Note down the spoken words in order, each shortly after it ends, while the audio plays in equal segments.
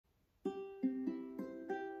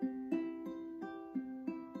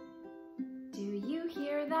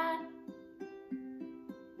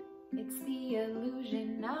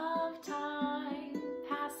illusion of time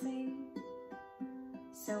passing.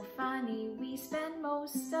 So funny, we spend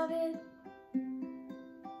most of it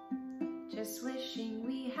just wishing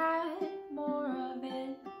we had more of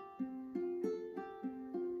it.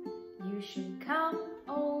 You should come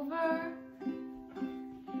over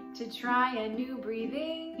to try a new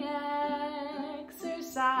breathing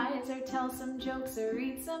exercise, or tell some jokes, or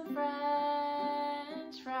eat some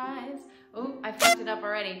French fries. Oh, I fucked it up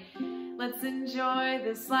already. Let's enjoy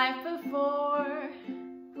this life before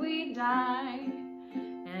we die.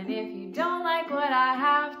 And if you don't like what I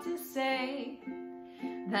have to say,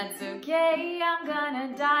 that's okay, I'm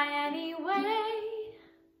gonna die anyway.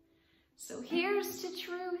 So here's to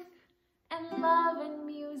truth and love and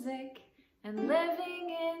music and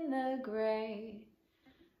living in the gray.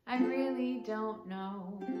 I really don't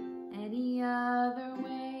know any other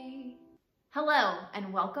way. Hello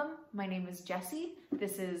and welcome. My name is Jessie.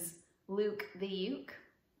 This is Luke the Uke.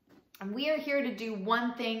 And we are here to do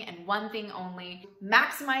one thing and one thing only: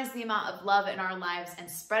 maximize the amount of love in our lives and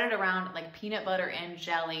spread it around like peanut butter and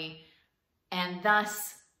jelly, and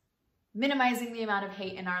thus minimizing the amount of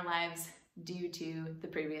hate in our lives due to the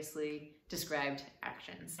previously described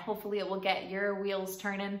actions. Hopefully it will get your wheels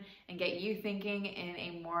turning and get you thinking in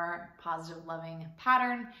a more positive, loving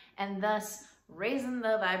pattern, and thus raising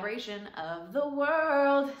the vibration of the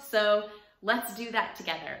world. So let's do that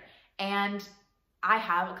together. And I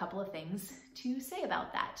have a couple of things to say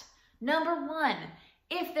about that. Number one,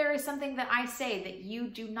 if there is something that I say that you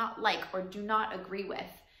do not like or do not agree with,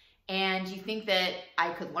 and you think that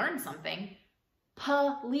I could learn something,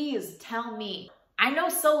 please tell me. I know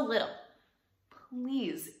so little.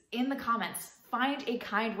 Please, in the comments, find a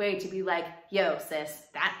kind way to be like, yo, sis,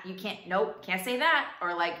 that you can't, nope, can't say that.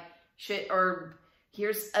 Or like, or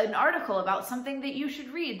here's an article about something that you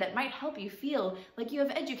should read that might help you feel like you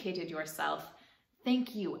have educated yourself.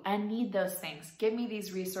 Thank you. I need those things. Give me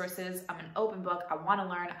these resources. I'm an open book. I want to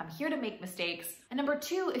learn. I'm here to make mistakes. And number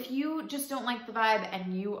two, if you just don't like the vibe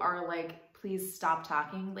and you are like, please stop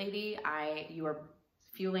talking, lady, you are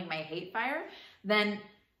fueling my hate fire, then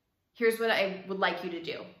here's what I would like you to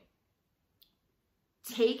do.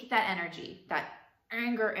 Take that energy, that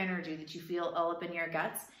anger energy that you feel all up in your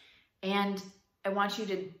guts, and I want you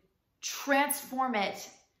to transform it,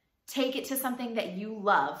 take it to something that you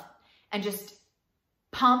love, and just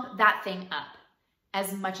pump that thing up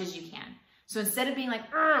as much as you can. So instead of being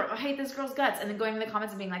like, I hate this girl's guts, and then going in the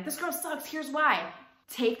comments and being like, this girl sucks, here's why.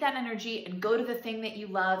 Take that energy and go to the thing that you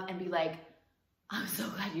love and be like, I'm so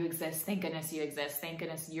glad you exist. Thank goodness you exist. Thank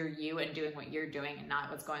goodness you're you and doing what you're doing and not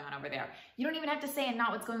what's going on over there. You don't even have to say and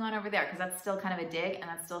not what's going on over there, because that's still kind of a dig and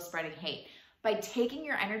that's still spreading hate. By taking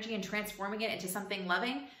your energy and transforming it into something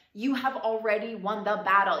loving, you have already won the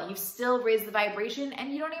battle. You've still raised the vibration,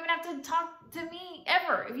 and you don't even have to talk to me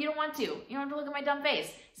ever if you don't want to. You don't have to look at my dumb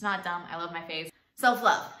face. It's not dumb. I love my face.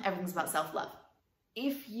 Self-love. Everything's about self-love.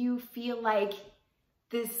 If you feel like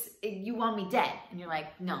you want me dead, and you're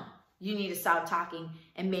like, no, you need to stop talking,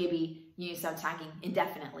 and maybe you need to stop talking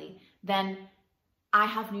indefinitely, then I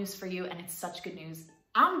have news for you, and it's such good news.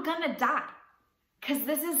 I'm gonna die, because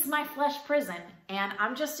this is my flesh prison, and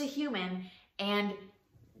I'm just a human, and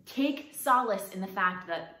take solace in the fact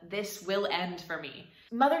that this will end for me.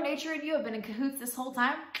 Mother Nature and you have been in cahoots this whole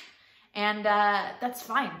time, and that's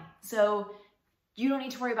fine. So you don't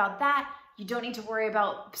need to worry about that. You don't need to worry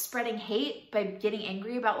about spreading hate by getting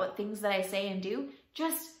angry about what things that I say and do.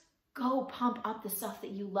 Just go pump up the stuff that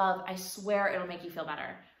you love. I swear it'll make you feel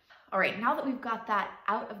better. All right, now that we've got that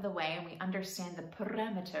out of the way and we understand the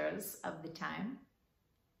parameters of the time,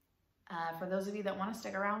 for those of you that want to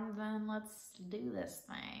stick around, then let's do this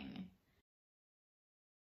thing.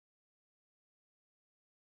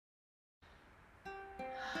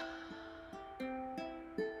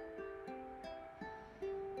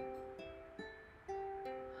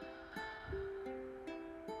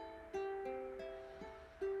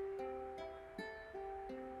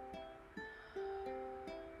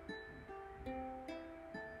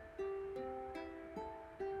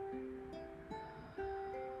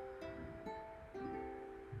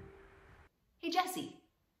 Hey Jessie,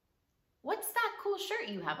 what's that cool shirt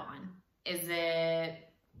you have on? Is it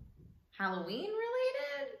Halloween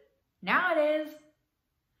related? Now it is.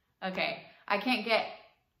 Okay, I can't get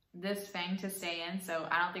this fang to stay in, so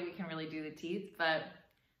I don't think we can really do the teeth, but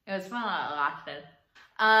it was fun to watch this.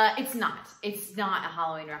 It's not a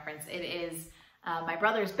Halloween reference. It is my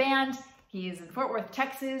brother's band, He's in Fort Worth,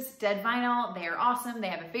 Texas, Dead Vinyl. They are awesome. They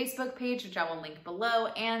have a Facebook page, which I will link below,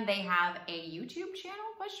 and they have a YouTube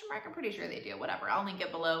channel, question mark? I'm pretty sure they do, whatever. I'll link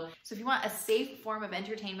it below. So if you want a safe form of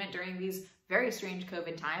entertainment during these very strange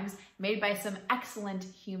COVID times, made by some excellent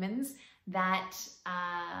humans that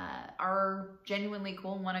are genuinely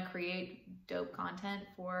cool and want to create dope content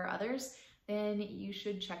for others, then you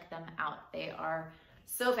should check them out. They are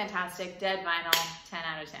so fantastic. Dead Vinyl, 10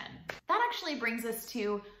 out of 10. That actually brings us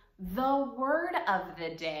to the word of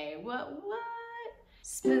the day. What?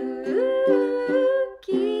 Spooky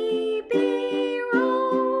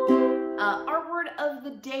B-roll. Our word of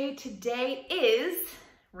the day today is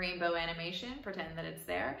rainbow animation. Pretend that it's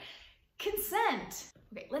there. Consent.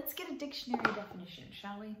 Okay, let's get a dictionary definition,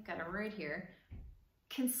 shall we? Got it right here.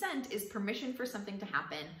 Consent is permission for something to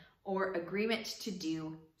happen or agreement to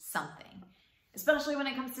do something. Especially when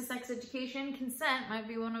it comes to sex education, consent might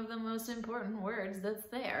be one of the most important words that's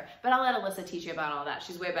there. But I'll let Alyssa teach you about all that.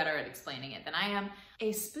 She's way better at explaining it than I am.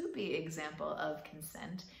 A spoopy example of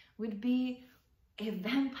consent would be a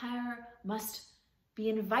vampire must be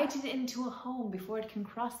invited into a home before it can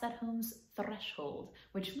cross that home's threshold,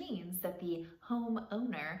 which means that the home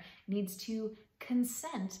owner needs to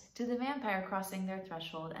consent to the vampire crossing their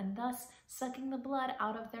threshold and thus sucking the blood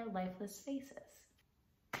out of their lifeless faces.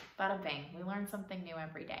 Bada bing, we learn something new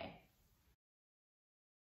every day.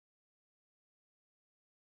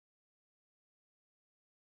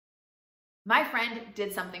 My friend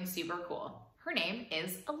did something super cool. Her name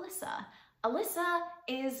is Alyssa. Alyssa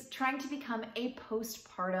is trying to become a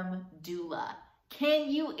postpartum doula. Can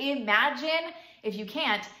you imagine? If you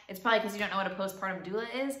can't, it's probably because you don't know what a postpartum doula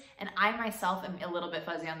is, and I myself am a little bit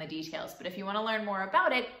fuzzy on the details. But if you want to learn more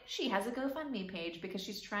about it, she has a GoFundMe page because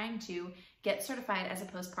she's trying to get certified as a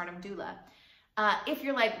postpartum doula. If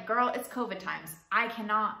you're like, girl, it's COVID times, I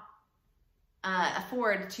cannot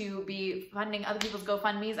afford to be funding other people's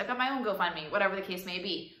GoFundMes, I've got my own GoFundMe, whatever the case may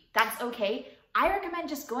be, that's okay. I recommend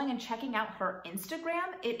just going and checking out her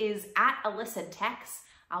Instagram. It is at Alyssa Tex.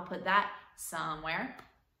 I'll put that somewhere.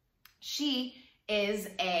 She is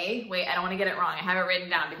a, wait, I don't want to get it wrong. I have it written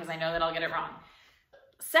down because I know that I'll get it wrong.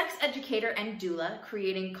 Sex educator and doula,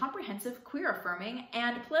 creating comprehensive, queer-affirming,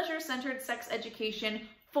 and pleasure-centered sex education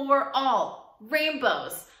for all.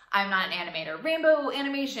 Rainbows. I'm not an animator. Rainbow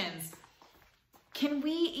animations. Can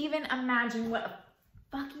we even imagine what a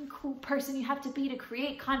fucking cool person you have to be to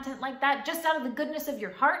create content like that just out of the goodness of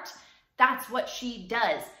your heart? That's what she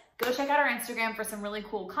does. Go check out our Instagram for some really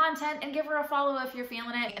cool content and give her a follow if you're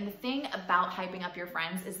feeling it. And the thing about hyping up your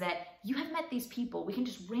friends is that you have met these people. We can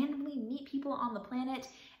just randomly meet people on the planet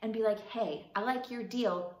and be like, hey, I like your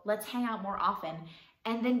deal. Let's hang out more often.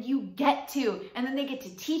 And then you get to, and then they get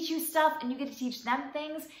to teach you stuff and you get to teach them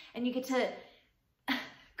things and you get to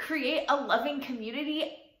create a loving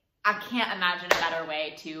community. I can't imagine a better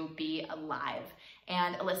way to be alive.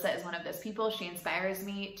 And Alyssa is one of those people. She inspires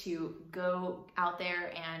me to go out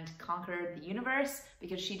there and conquer the universe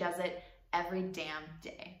because she does it every damn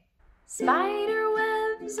day. Spider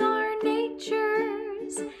webs are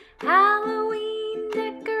nature's Halloween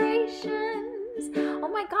decorations. Oh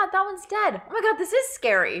my God, that one's dead. Oh my God, this is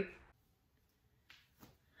scary.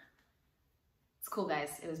 It's cool,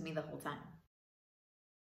 guys. It was me the whole time.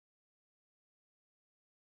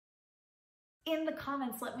 In the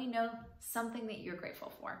comments, let me know something that you're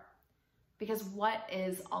grateful for. Because what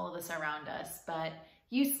is all of this around us but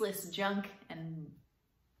useless junk and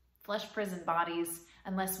flesh prison bodies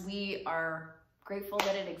unless we are grateful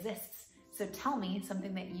that it exists. So tell me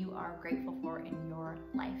something that you are grateful for in your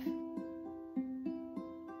life.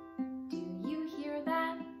 Do you hear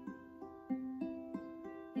that?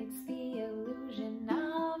 It's the illusion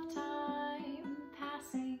of time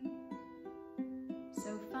passing.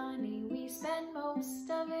 So funny, we spend most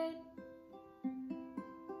of it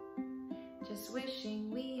just wishing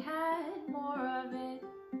we had more of it.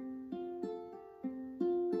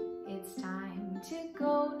 It's time to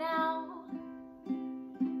go now.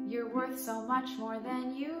 You're worth so much more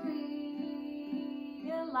than you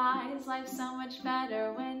realize. Life's so much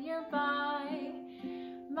better when you're by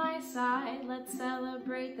my side. Let's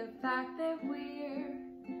celebrate the fact that we're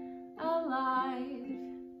alive.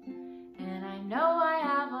 And I know I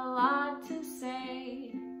have a lot to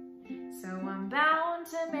say, so I'm bound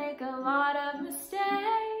to make a lot of mistakes.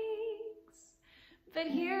 But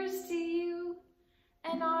here's to you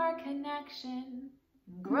and our connection,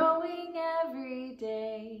 growing every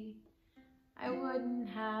day. I wouldn't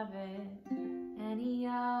have it any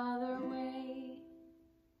other way.